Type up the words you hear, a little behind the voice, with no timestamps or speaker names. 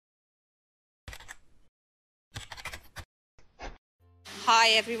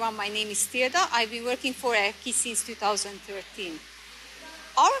Hi everyone, my name is Tilda. I've been working for Airquee since 2013.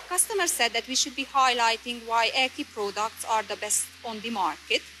 Our customer said that we should be highlighting why Airquee products are the best on the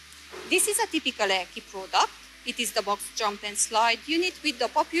market. This is a typical Airquee product. It is the box jump and slide unit with the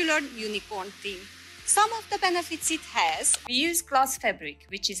popular unicorn theme. Some of the benefits it has: we use glass fabric,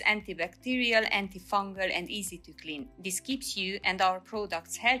 which is antibacterial, antifungal and easy to clean. This keeps you and our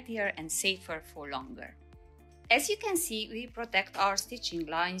products healthier and safer for longer. As you can see, we protect our stitching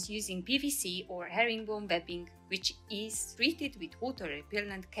lines using PVC or herringbone webbing, which is treated with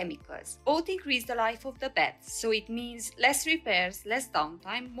water-repellent chemicals. Both increase the life of the bed, so it means less repairs, less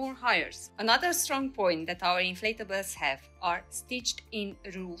downtime, more hires. Another strong point that our inflatables have are stitched-in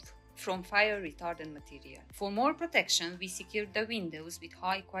roof from fire-retardant material. For more protection, we secured the windows with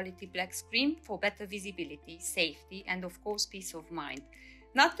high-quality black screen for better visibility, safety, and of course peace of mind.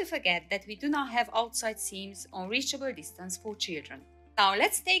 Not to forget that we do not have outside seams on reachable distance for children. Now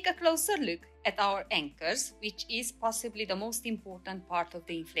let's take a closer look at our anchors, which is possibly the most important part of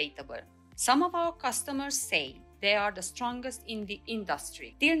the inflatable. Some of our customers say they are the strongest in the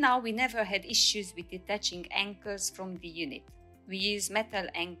industry. Till now we never had issues with detaching anchors from the unit. We use metal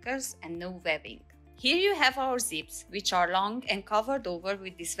anchors and no webbing. Here you have our zips, which are long and covered over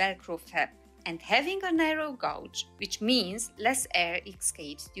with this Velcro fab, and having a narrow gouge, which means less air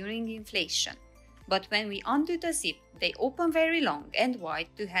escapes during inflation. But when we undo the zip, they open very long and wide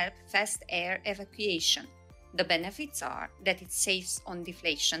to help fast air evacuation. The benefits are that it saves on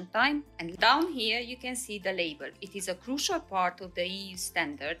deflation time, and down here you can see the label. It is a crucial part of the EU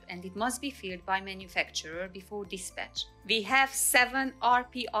standard and it must be filled by manufacturer before dispatch. We have 7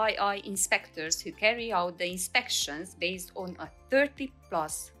 RPII inspectors who carry out the inspections based on a 30+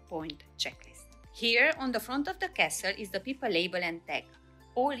 point checklist. Here on the front of the castle is the PIPA label and tag.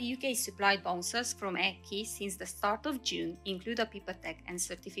 All UK supplied bouncers from Airquee since the start of June include a PIPA tag and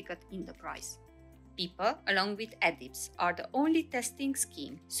certificate in the price. PIPA, along with ADIPS, are the only testing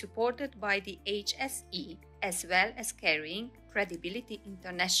scheme supported by the HSE, as well as carrying credibility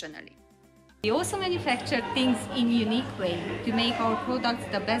internationally. We also manufacture things in a unique way to make our products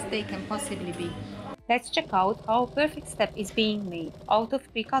the best they can possibly be. Let's check out how a perfect step is being made out of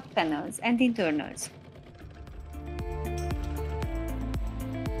pre-cut panels and internals.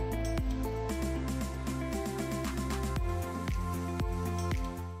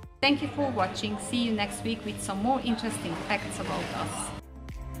 Thank you for watching. See you next week with some more interesting facts about us.